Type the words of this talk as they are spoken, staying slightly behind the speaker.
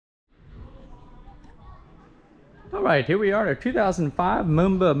All right, here we are at a 2005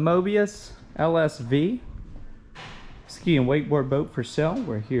 Moomba Mobius LSV ski and wakeboard boat for sale.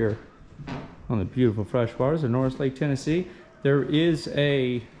 We're here on the beautiful fresh waters of Norris Lake, Tennessee. There is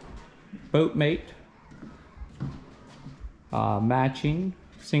a BoatMate matching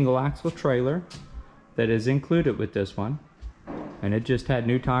single axle trailer that is included with this one, and it just had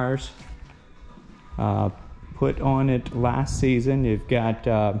new tires put on it last season. You've got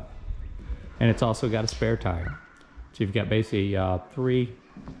and it's also got a spare tire. So you've got basically 3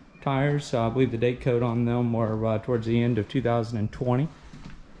 tires. I believe the date code on them were towards the end of 2020.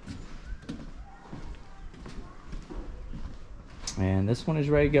 And this one is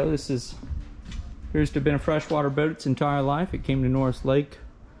ready to go. This appears to have been a freshwater boat its entire life. It came to Norris Lake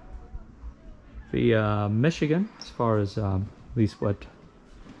via Michigan, as far as at least what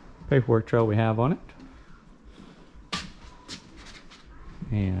paperwork trail we have on it.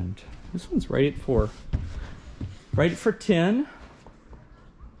 And this one's rated for 10.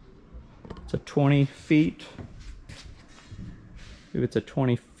 It's a 20 feet. It's a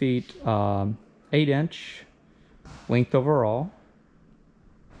 20 feet, 8-inch length overall.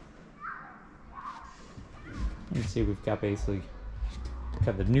 You can see we've got basically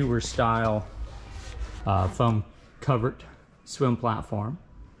the newer style foam covered swim platform.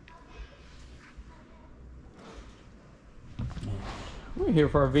 We're here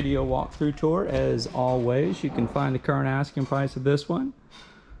for our video walkthrough tour. As always, you can find the current asking price of this one,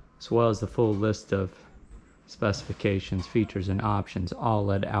 as well as the full list of specifications, features, and options,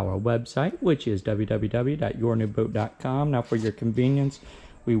 all at our website, which is www.yournewboat.com. Now, for your convenience,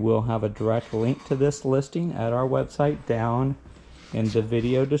 we will have a direct link to this listing at our website down in the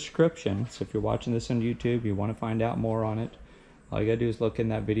video description. So if you're watching this on YouTube, you want to find out more on it, all you gotta do is look in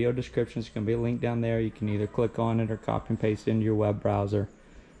that video description. It's gonna be a link down there. You can either click on it or copy and paste it into your web browser.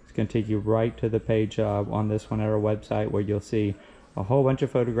 It's gonna take you right to the page on this one at our website, where you'll see a whole bunch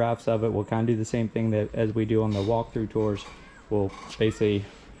of photographs of it. We'll kind of do the same thing that as we do on the walkthrough tours. We'll basically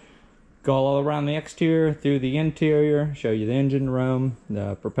go all around the exterior, through the interior, show you the engine room,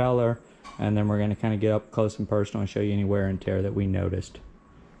 the propeller, and then we're gonna kind of get up close and personal and show you any wear and tear that we noticed.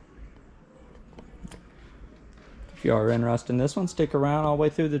 If you are interested in this one, stick around all the way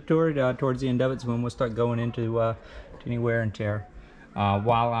through the tour. Towards the end of it is when we'll start going into any wear and tear.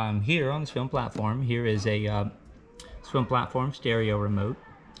 While I'm here on the swim platform, here is a swim platform stereo remote.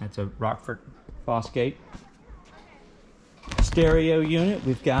 That's a Rockford Fosgate stereo unit.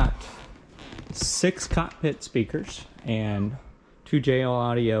 We've got 6 Cockpit speakers and 2 JL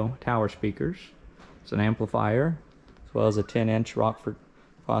Audio tower speakers. It's an amplifier, as well as a 10-inch Rockford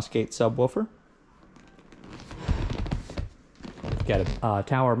Fosgate subwoofer. We've got a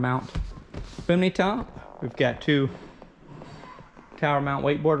tower mount Bimini top. We've got 2 tower mount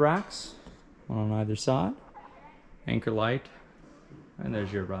wakeboard racks, one on either side. Anchor light, and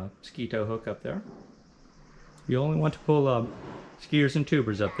there's your ski tow hook up there. You only want to pull skiers and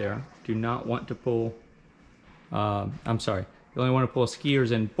tubers up there. Do not want to pull, I'm sorry, you only want to pull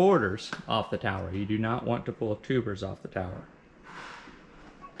skiers and boarders off the tower. You do not want to pull tubers off the tower.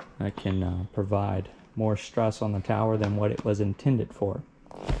 That can provide more stress on the tower than what it was intended for.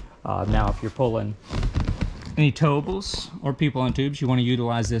 Now, if you're pulling any towables or people on tubes, you want to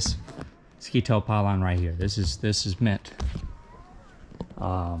utilize this ski tow pylon right here. This is meant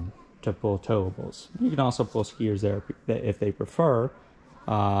to pull towables. You can also pull skiers there if they prefer.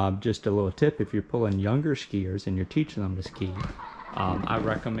 Just a little tip: if you're pulling younger skiers and you're teaching them to ski, I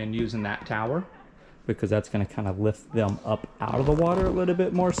recommend using that tower, because that's going to kind of lift them up out of the water a little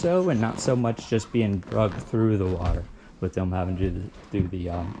bit more so, and not so much just being drugged through the water with them having to do the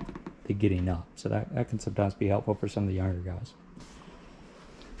getting up. So that can sometimes be helpful for some of the younger guys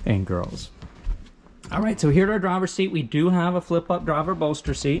and girls. All right, so here at our driver's seat, we do have a flip-up driver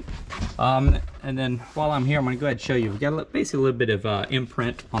bolster seat. And then while I'm here, I'm going to go ahead and show you. We've got basically a little bit of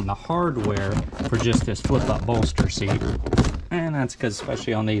imprint on the hardware for just this flip-up bolster seat. And that's because,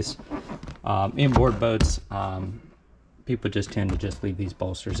 especially on these inboard boats, people just tend to just leave these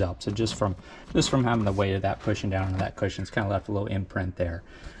bolsters up. So just from having the weight of that pushing down on that cushion, it's kind of left a little imprint there.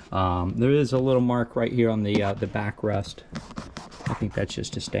 There is a little mark right here on the backrest. I think that's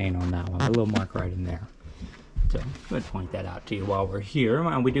just a stain on that one. A little mark right in there. So I'm going to point that out to you while we're here.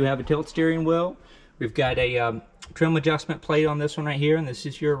 We do have a tilt steering wheel. We've got a trim adjustment plate on this one right here, and this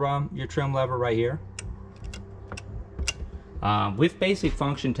is your trim lever right here. We've basically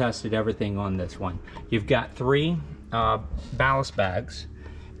function tested everything on this one. You've got 3 ballast bags,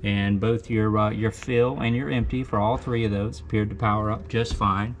 and both your fill and your empty for all three of those appeared to power up just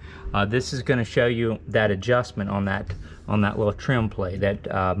fine. This is going to show you that adjustment on that little trim plate that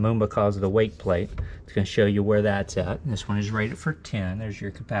Moomba calls the wake plate. It's going to show you where that's at. This one is rated for 10. There's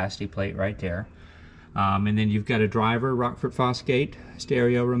your capacity plate right there. And then you've got a driver, Rockford Fosgate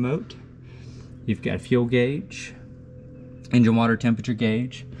stereo remote. You've got fuel gauge, engine water temperature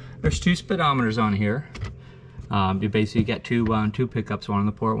gauge. There's two speedometers on here. You basically get two pickups, one on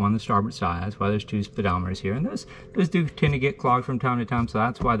the port, one on the starboard side. That's why there's two speedometers here. And those do tend to get clogged from time to time, so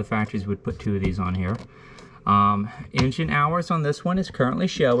that's why the factories would put two of these on here. Engine hours on this one is currently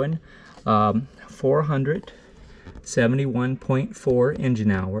showing 471.4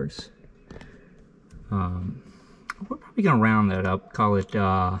 engine hours. We're probably going to round that up, call it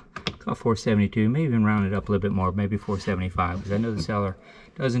 472, maybe even round it up a little bit more, maybe 475, because I know the seller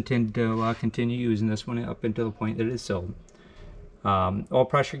does intend to continue using this one up until the point that it is sold. Oil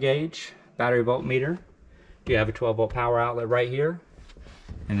pressure gauge, battery voltmeter. You have a 12-volt power outlet right here.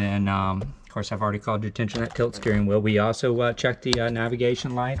 And then, of course, I've already called your attention to that tilt steering wheel. We also checked the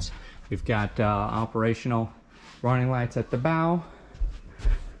navigation lights. We've got operational running lights at the bow.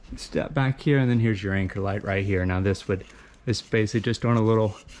 Step back here, and then here's your anchor light right here. Now this is basically just on a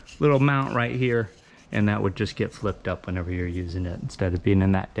little mount right here, and that would just get flipped up whenever you're using it instead of being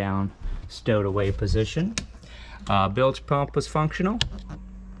in that down stowed away position. Bilge pump was functional,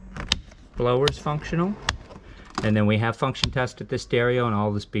 blower's functional, and then we have function tested the stereo and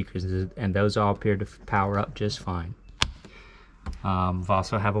all the speakers, and those all appear to power up just fine. We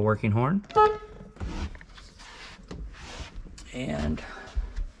also have a working horn, and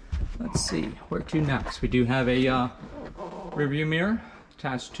let's see, where to next? We do have a rearview mirror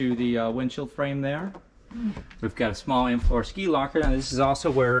attached to the windshield frame there. We've got a small in-floor ski locker. Now this is also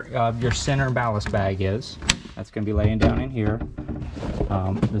where your center ballast bag is. That's going to be laying down in here.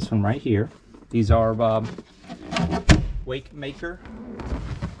 This one right here. These are Wakemaker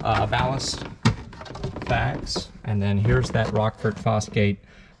ballast bags. And then here's that Rockford Fosgate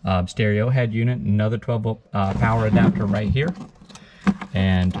stereo head unit. Another 12-volt power adapter right here.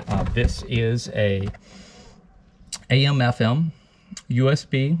 And this is a AM/FM,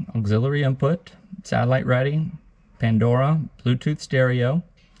 USB, auxiliary input, satellite ready, Pandora, Bluetooth stereo,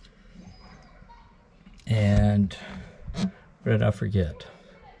 and what did I forget?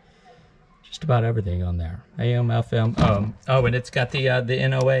 Just about everything on there. AM/FM. Oh, and it's got the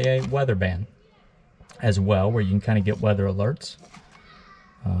NOAA Weatherband as well, where you can kind of get weather alerts.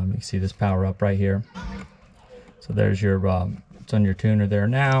 You can see this power up right here. So there's your it's on your tuner there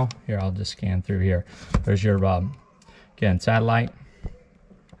now. Here, I'll just scan through here. There's your again, satellite,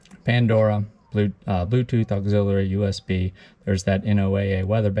 Pandora, Bluetooth, auxiliary, USB. There's that NOAA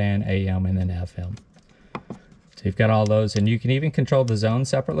Weatherband, AM, and then FM. So you've got all those, and you can even control the zone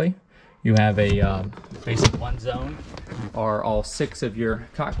separately. You have a basic one zone, or all 6 of your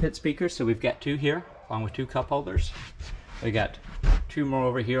cockpit speakers. So we've got 2 here, along with 2 cup holders. We got 2 more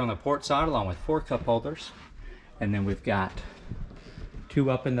over here on the port side, along with 4 cup holders. And then we've got 2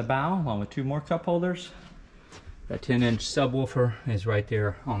 up in the bow, along with 2 more cup holders. That 10-inch subwoofer is right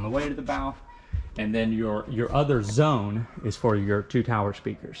there on the way to the bow. And then your other zone is for your 2 tower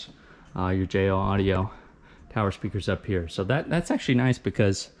speakers, your JL Audio tower speakers up here. So that's actually nice,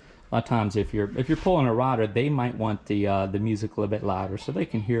 because a lot of times if you're pulling a rodder, they might want the music a little bit louder so they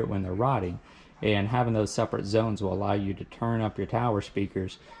can hear it when they're rodding. And having those separate zones will allow you to turn up your tower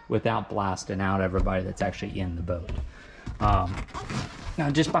speakers without blasting out everybody that's actually in the boat. Now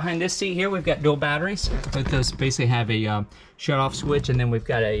just behind this seat here, we've got dual batteries. Both those basically have a shut-off switch, and then we've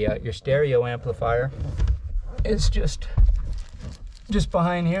got a your stereo amplifier. It's just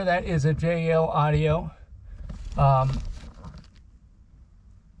behind here. That is a JL Audio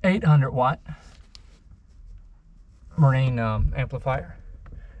 800 watt marine amplifier.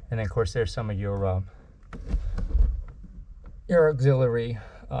 And then of course there's some of your auxiliary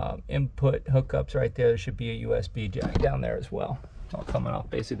input hookups right there. There should be a USB jack down there as well. It's all coming off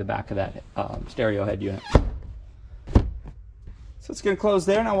basically the back of that stereo head unit. So it's going to close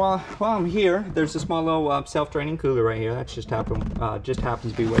there. Now while I'm here, there's a small little self-draining cooler right here. That's just happens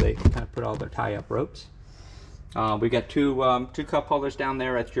to be where they kind of put all their tie-up ropes. We got two cup holders down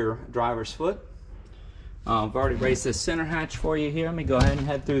there at your driver's foot. I've already raised this center hatch for you here. Let me go ahead and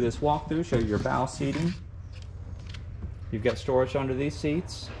head through this walkthrough, show you your bow seating. You've got storage under these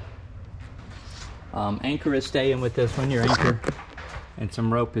seats. Anchor is staying with this one. Your anchor and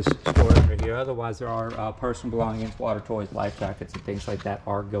some rope is stored under here. Otherwise, there are personal belongings, water toys, life jackets, and things like that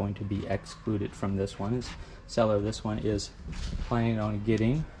are going to be excluded from this one. This seller, this one is planning on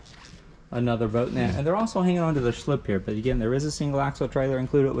getting another boat. And they're also hanging onto the slip here, but again, there is a single axle trailer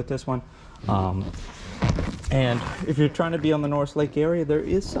included with this one. And if you're trying to be on the Norris Lake area, there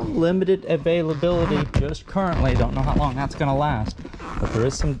is some limited availability just currently. Don't know how long that's going to last, but there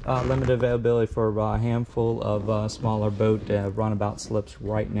is some limited availability for a handful of smaller boat runabout slips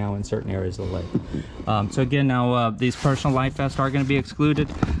right now in certain areas of the lake. So again, now these personal life vests are going to be excluded.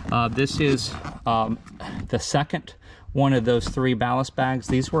 This is the second one of those 3 ballast bags.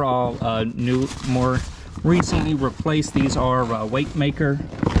 These were all new, more recently replaced. These are Wake Maker.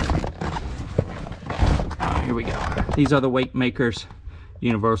 Here we go. These are the Wake Makers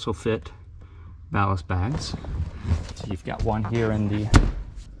universal fit ballast bags. So you've got one here in the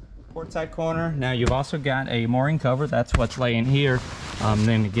port side corner. Now you've also got a mooring cover. That's what's laying here.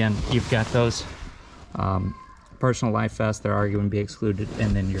 Then again, you've got those personal life vests that are going to be excluded,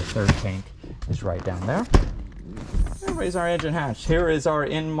 and then your third tank is right down there. Raise our engine hatch. Here is our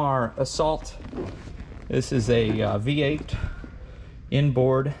Indmar Assault. This is a V8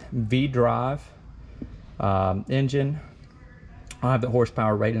 inboard V-drive engine. I don't have the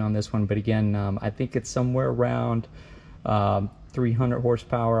horsepower rating on this one, but again, I think it's somewhere around 300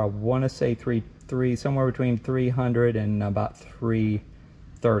 horsepower. I want to say somewhere between 300 and about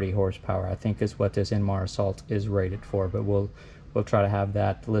 330 horsepower, I think is what this Indmar Assault is rated for, but we'll try to have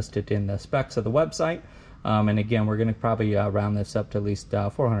that listed in the specs of the website. And again, we're going to probably round this up to at least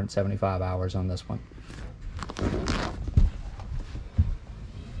 475 hours on this one.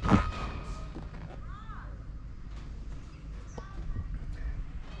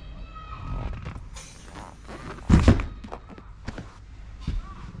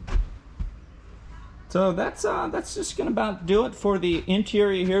 So that's just gonna about do it for the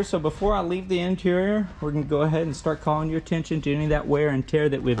interior here. So before I leave the interior, we're gonna go ahead and start calling your attention to any of that wear and tear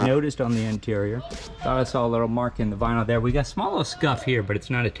that we've noticed on the interior. Thought I saw a little mark in the vinyl there. We got a small little scuff here, but it's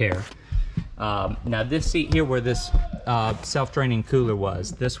not a tear. Now this seat here where this self-draining cooler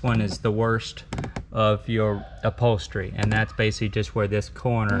was, this one is the worst of your upholstery, and that's basically just where this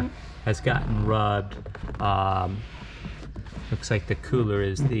corner has gotten rubbed. Looks like the cooler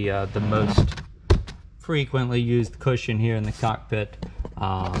is the most frequently used cushion here in the cockpit,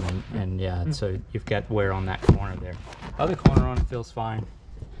 and yeah, so you've got wear on that corner there. Other corner on it feels fine.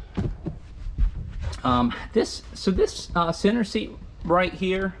 This center seat right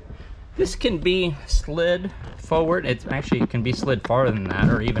here, this can be slid forward. It can be slid farther than that,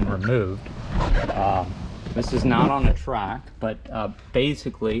 or even removed. This is not on a track, but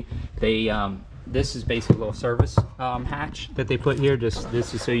basically this is basically a little service hatch that they put here. This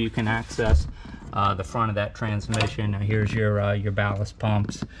is so you can access the front of that transmission. Now here's your ballast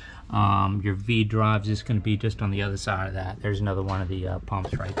pumps. Your V drives is going to be just on the other side of that. There's another one of the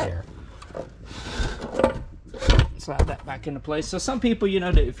pumps right there. Slide that back into place. So some people, you know,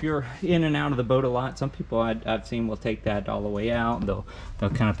 if you're in and out of the boat a lot, some people I've seen will take that all the way out, and they'll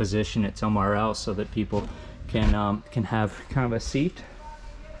kind of position it somewhere else so that people can have kind of a seat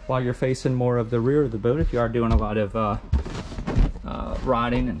while you're facing more of the rear of the boat if you are doing a lot of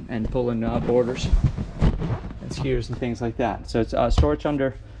riding and pulling borders and skiers and things like that. So it's storage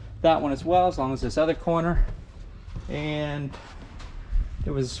under that one as well, as long as this other corner. And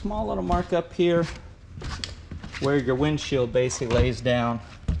there was a small little mark up here where your windshield basically lays down.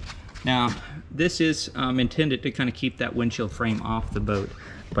 Now this is intended to kind of keep that windshield frame off the boat,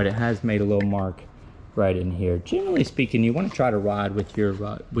 but it has made a little mark right in here. Generally speaking, you want to try to ride with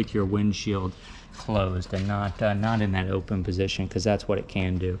your windshield closed and not in that open position, because that's what it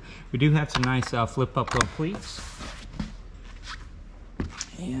can do. We do have some nice flip up little cleats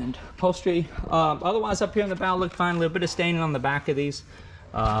and upholstery. Otherwise up here in the bow look fine. A little bit of staining on the back of these,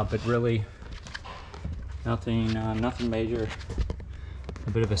 but really nothing major.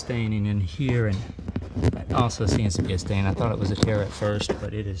 A bit of a staining in here, and it also seems to be a stain. I thought it was a tear at first,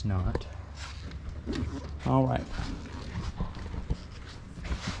 but it is not. All right.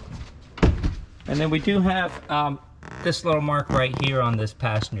 And then we do have this little mark right here on this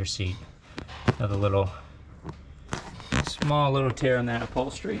passenger seat. Another little small little tear on that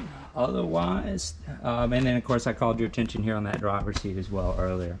upholstery. Otherwise, and then of course I called your attention here on that driver's seat as well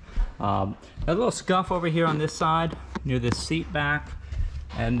earlier. A little scuff over here on this side near this seat back,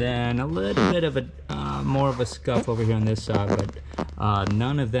 and then a little bit of a more of a scuff over here on this side, but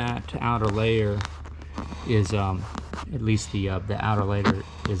none of that outer layer is at least the outer layer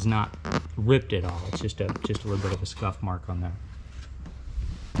is not ripped at all. It's just a little bit of a scuff mark on there.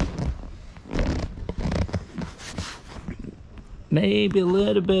 Maybe a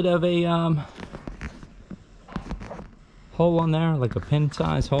little bit of a hole on there, like a pin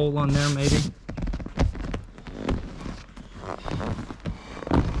size hole on there maybe.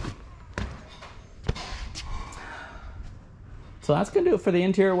 So that's gonna do it for the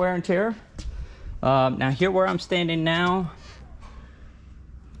interior wear and tear. Now here where I'm standing now,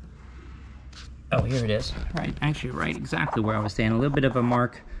 oh, here it is. Right, actually right exactly where I was standing. A little bit of a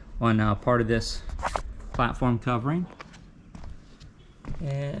mark on part of this platform covering.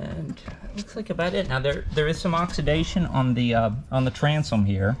 And it looks like about it. Now there is some oxidation on the transom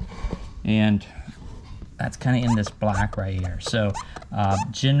here, and that's kind of in this black right here. So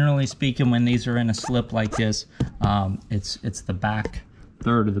generally speaking, when these are in a slip like this, it's the back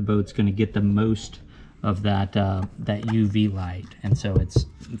third of the boat's going to get the most of that that UV light, and so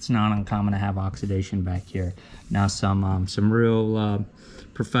it's not uncommon to have oxidation back here. Now some real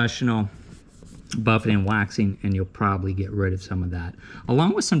professional buffing and waxing, and you'll probably get rid of some of that,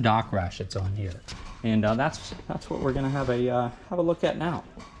 along with some dock rash that's on here. And that's what we're gonna have a look at now.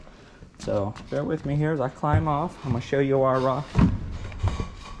 So bear with me here as I climb off. I'm gonna show you our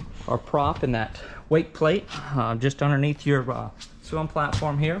prop in that wake plate just underneath your swim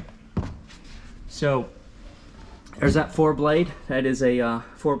platform here. So there's that 4-blade. That is a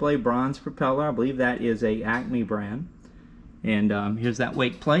 4-blade bronze propeller. I believe that is a Acme brand. And here's that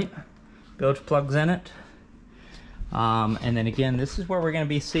wake plate. Bilge plugs in it. And then again, this is where we're going to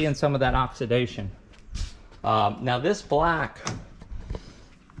be seeing some of that oxidation. Now this black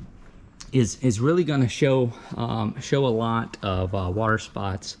is really going to show a lot of water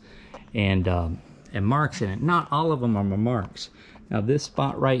spots and marks in it. Not all of them are marks. Now this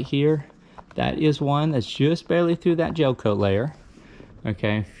spot right here, that is one that's just barely through that gel coat layer.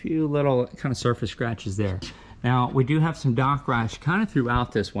 Okay, a few little kind of surface scratches there. Now we do have some dock rash kind of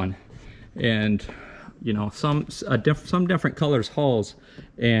throughout this one, and you know, some different colors hulls,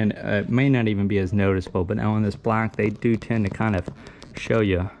 and it may not even be as noticeable, but now on this black they do tend to kind of show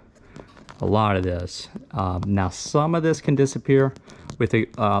you a lot of this. Now some of this can disappear with a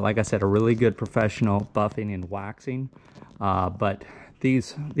like I said, a really good professional buffing and waxing, but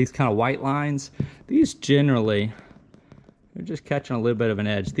these kind of white lines, these generally, they're just catching a little bit of an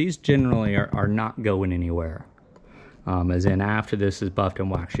edge. These generally are not going anywhere. As in after this is buffed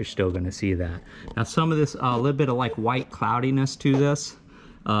and waxed, you're still going to see that. Now some of this, a little bit of like white cloudiness to this,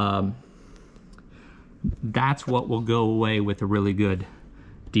 that's what will go away with a really good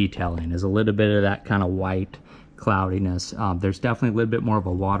detailing, is a little bit of that kind of white cloudiness. There's definitely a little bit more of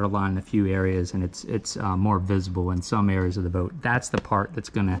a water line in a few areas, and it's more visible in some areas of the boat. That's the part that's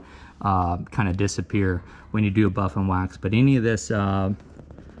going to kind of disappear when you do a buff and wax. But any of this,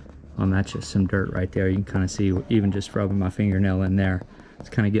 that's just some dirt right there. You can kind of see, even just rubbing my fingernail in there, it's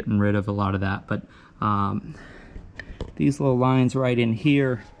kind of getting rid of a lot of that. But these little lines right in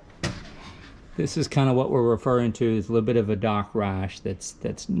here, this is kind of what we're referring to as a little bit of a dock rash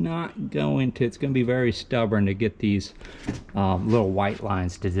that's not going to, it's going to be very stubborn to get these little white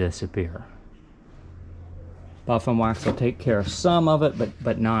lines to disappear. Buff and wax will take care of some of it,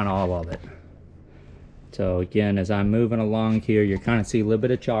 but not all of it. So again, as I'm moving along here, you kind of see a little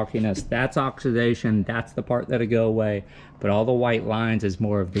bit of chalkiness. That's oxidation. That's the part that'll go away. But all the white lines is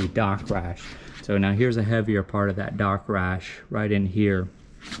more of the dock rash. So now here's a heavier part of that dock rash right in here.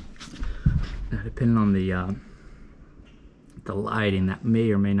 Now, depending on the lighting, that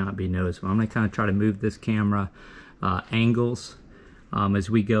may or may not be noticeable. I'm going to kind of try to move this camera angles as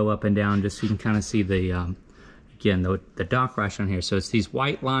we go up and down, just so you can kind of see the again, the dock rash on here. So it's these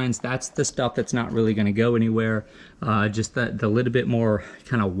white lines. That's the stuff that's not really going to go anywhere. Just the little bit more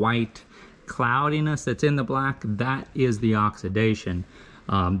kind of white cloudiness that's in the black, that is the oxidation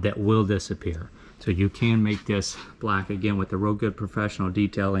that will disappear. So you can make this black again with a real good professional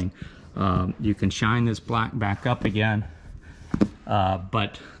detailing. You can shine this black back up again,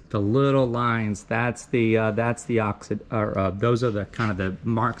 but the little lines, that's the those are the kind of the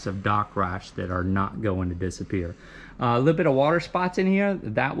marks of dock rash that are not going to disappear. A little bit of water spots in here,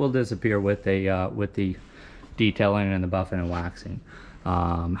 that will disappear with the detailing and the buffing and waxing.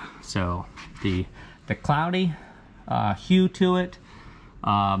 So the cloudy hue to it,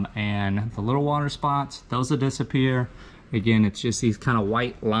 and the little water spots, those will disappear. Again, it's just these kind of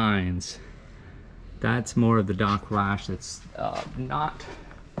white lines. That's more of the dock rash that's not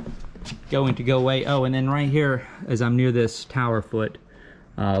going to go away. Oh, and then right here, as I'm near this tower foot,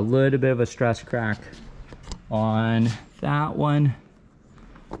 a little bit of a stress crack on that one.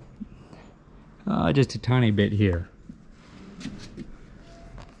 Just a tiny bit here.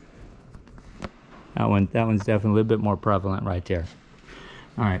 That one's definitely a little bit more prevalent right there.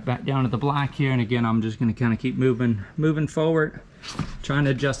 All right, back down to the black here, and again, I'm just going to kind of keep moving forward, trying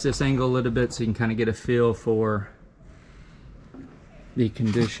to adjust this angle a little bit so you can kind of get a feel for the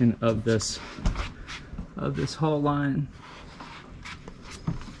condition of this hull line.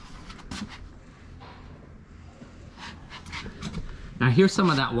 Now here's some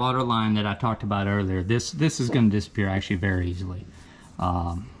of that water line that I talked about earlier. This is going to disappear actually very easily.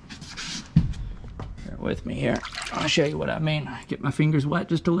 Bear with me here. I'll show you what I mean. Get my fingers wet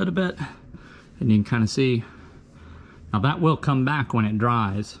just a little bit, and you can kind of see. Now that will come back when it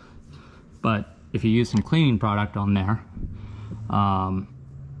dries, but if you use some cleaning product on there,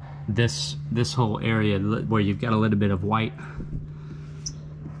 this whole area where you've got a little bit of white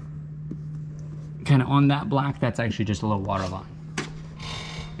kind of on that black, that's actually just a little water line.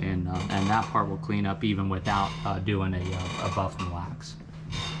 And that part will clean up even without doing a buff and wax.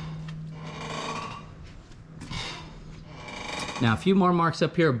 Now a few more marks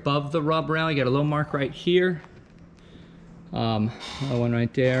up here above the rub rail. You got a little mark right here. That one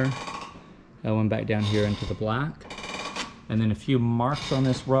right there. That one back down here into the black. And then a few marks on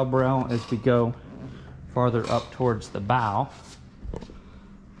this rub rail as we go farther up towards the bow.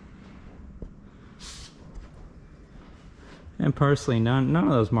 And personally, none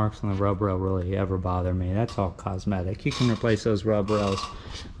of those marks on the rub rail really ever bother me. That's all cosmetic. You can replace those rub rails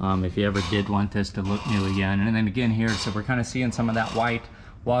if you ever did want this to look new again. And then again here, so we're kind of seeing some of that white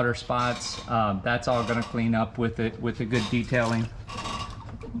water spots. That's all going to clean up with it with a good detailing.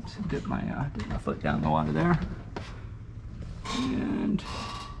 Oops, dip my foot down the water there. And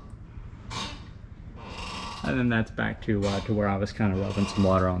then that's back to where I was kind of rubbing some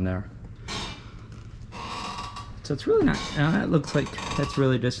water on there. So it's really not, that looks like that's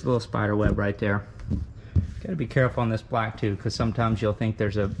really just a little spider web right there. Gotta be careful on this black too, because sometimes you'll think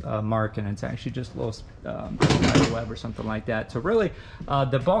there's a mark and it's actually just a little spider web or something like that. So really,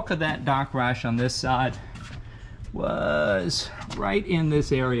 the bulk of that dock rash on this side was right in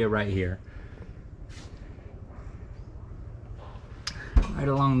this area right here. Right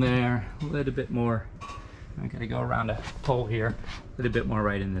along there, a little bit more. I gotta go around a pole here, a little bit more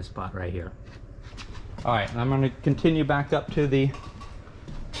right in this spot right here. All right, I'm going to continue back up to the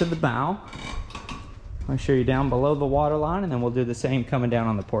bow. I'll show you down below the water line, and then we'll do the same coming down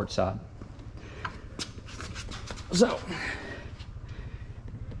on the port side. So,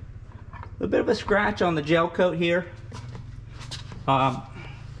 a bit of a scratch on the gel coat here. Bear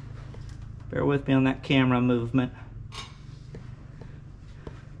with me on that camera movement.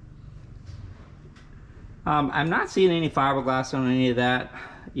 I'm not seeing any fiberglass on any of that.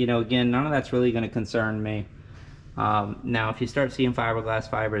 You know, again, none of that's really going to concern me. Now, if you start seeing fiberglass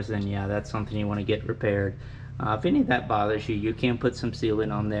fibers, then yeah, that's something you want to get repaired. If any of that bothers you, you can put some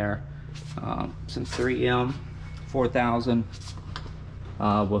sealant on there. Some 3M 4000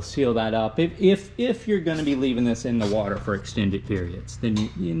 will seal that up. If you're going to be leaving this in the water for extended periods, then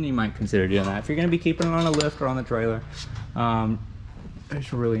you might consider doing that. If you're going to be keeping it on a lift or on the trailer,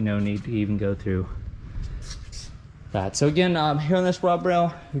 there's really no need to even go through that. So again, here on this rub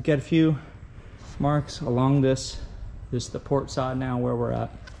rail, we've got a few marks along this the port side now where we're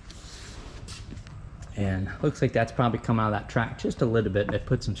at. And looks like that's probably come out of that track just a little bit. They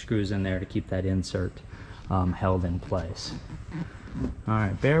put some screws in there to keep that insert held in place. All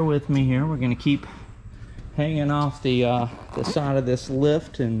right, bear with me here. We're gonna keep hanging off the side of this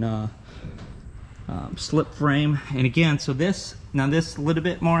lift and slip frame. And again, so this little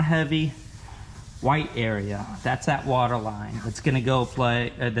bit more heavy white area, that's that water line that's gonna go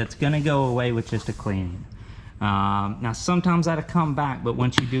away with just a cleaning. Now sometimes that'll come back, but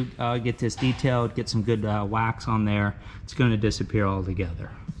once you do get this detailed, get some good wax on there, it's going to disappear altogether.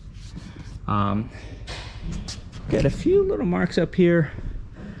 Got a few little marks up here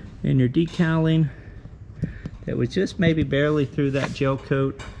in your decaling that was just maybe barely through that gel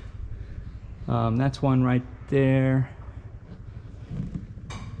coat. That's one right there.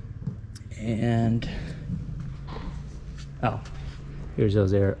 And oh, here's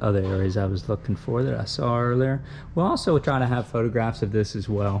those other areas I was looking for that I saw earlier. We'll also try to have photographs of this as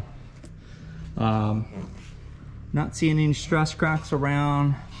well. Not seeing any stress cracks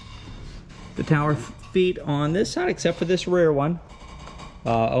around the tower feet on this side except for this rear one.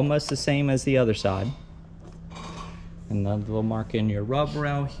 Almost the same as the other side. Another little mark in your rub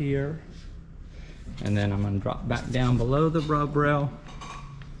rail here. And then I'm going to drop back down below the rub rail.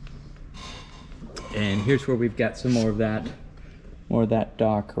 And here's where we've got some more of that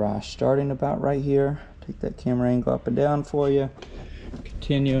dock rash starting about right here. Take that camera angle up and down for you.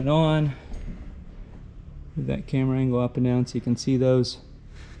 Continuing on. Move that camera angle up and down so you can see those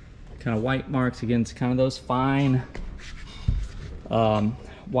kind of white marks. Again, it's kind of those fine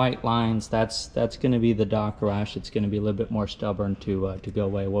white lines. That's going to be the dock rash. It's going to be a little bit more stubborn to go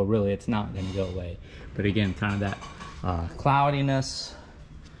away. Well, really, it's not going to go away. But again, kind of that cloudiness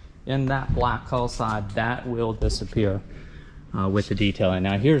in that black hull side, that will disappear with the detailing.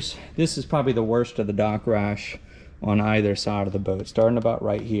 Now this is probably the worst of the dock rash on either side of the boat, starting about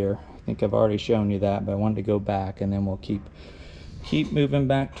right here. I think I've already shown you that, but I wanted to go back, and then we'll keep moving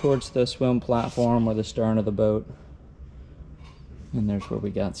back towards the swim platform or the stern of the boat. And there's where we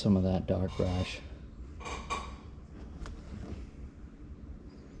got some of that dark rash.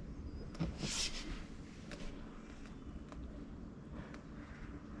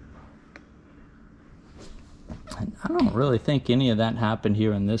 And I don't really think any of that happened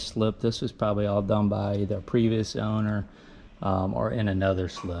here in this slip. This was probably all done by either a previous owner or in another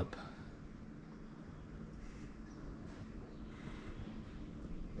slip.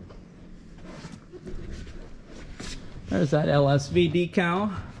 There's that LSV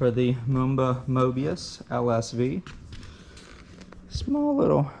decal for the Moomba Mobius LSV. Small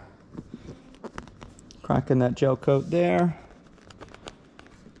little crack in that gel coat there.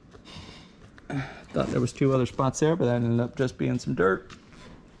 Thought there was 2 other spots there, but that ended up just being some dirt.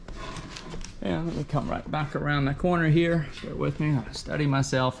 And let me come right back around the corner here. Bear with me, I'll study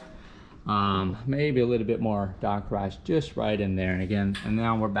myself. Maybe a little bit more dark rash just right in there. And again, and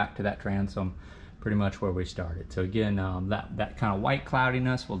now we're back to that transom, pretty much where we started. So again, that kind of white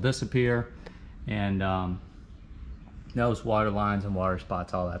cloudiness will disappear, and those water lines and water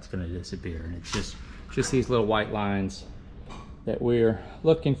spots, all that's going to disappear, and it's just these little white lines that we're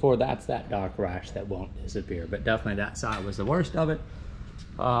looking for. That's that dark rash that won't disappear, but definitely that side was the worst of it.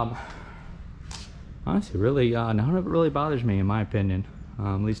 Honestly, really, none of it really bothers me, in my opinion.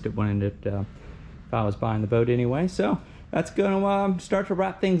 At least it wouldn't if I was buying the boat anyway. So that's going to start to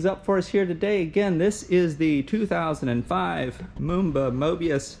wrap things up for us here today. Again, this is the 2005 Moomba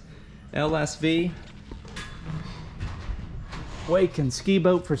Mobius LSV wake and ski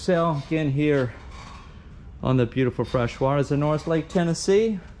boat for sale. Again, here on the beautiful fresh waters of North Lake,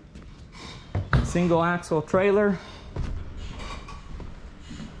 Tennessee. Single axle trailer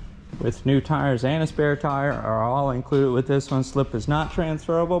with new tires and a spare tire are all included with this one. Slip is not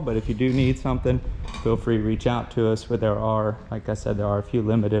transferable, but if you do need something, feel free to reach out to us. Where there are, like I said, there are a few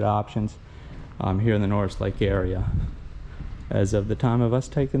limited options here in the Norris Lake area as of the time of us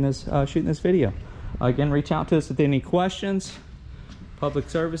taking this, shooting this video. Again, reach out to us with any questions.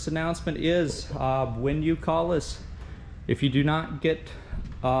 Public service announcement is when you call us, if you do not get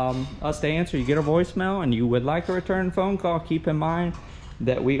us to answer, you get a voicemail and you would like a return phone call, keep in mind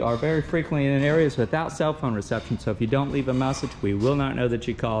that we are very frequently in areas without cell phone reception. So if you don't leave a message, we will not know that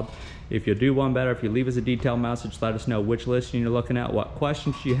you called. If you'll do one better, if you leave us a detailed message, let us know which listing you're looking at, what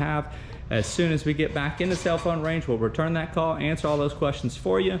questions you have. As soon as we get back into cell phone range, we'll return that call, answer all those questions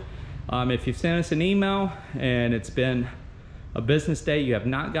for you. If you've sent us an email and it's been a business day, you have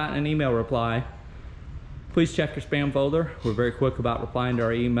not gotten an email reply, please check your spam folder. We're very quick about replying to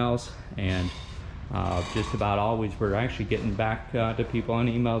our emails, and just about always we're actually getting back to people on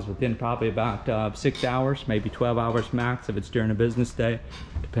emails within probably about 6 hours, maybe 12 hours max if it's during a business day,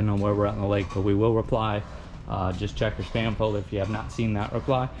 depending on where we're at in the lake. But we will reply. Just check your spam folder if you have not seen that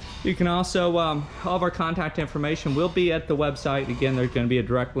reply. You can also, all of our contact information will be at the website. Again, there's going to be a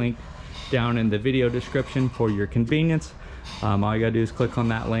direct link down in the video description for your convenience. All you gotta do is click on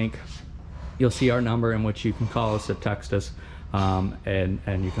that link. You'll see our number in which you can call us or text us,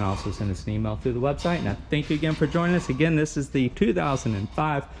 and you can also send us an email through the website. And I thank you again for joining us. Again, this is the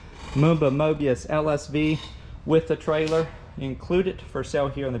 2005 Moomba Mobius LSV with the trailer included for sale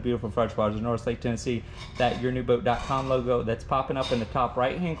here in the beautiful freshwaters of North Lake, Tennessee. That yournewboat.com logo that's popping up in the top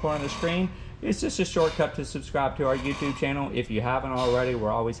right hand corner of the screen, it's just a shortcut to subscribe to our YouTube channel. If you haven't already, we're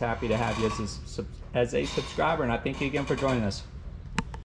always happy to have you as a subscriber, and I thank you again for joining us.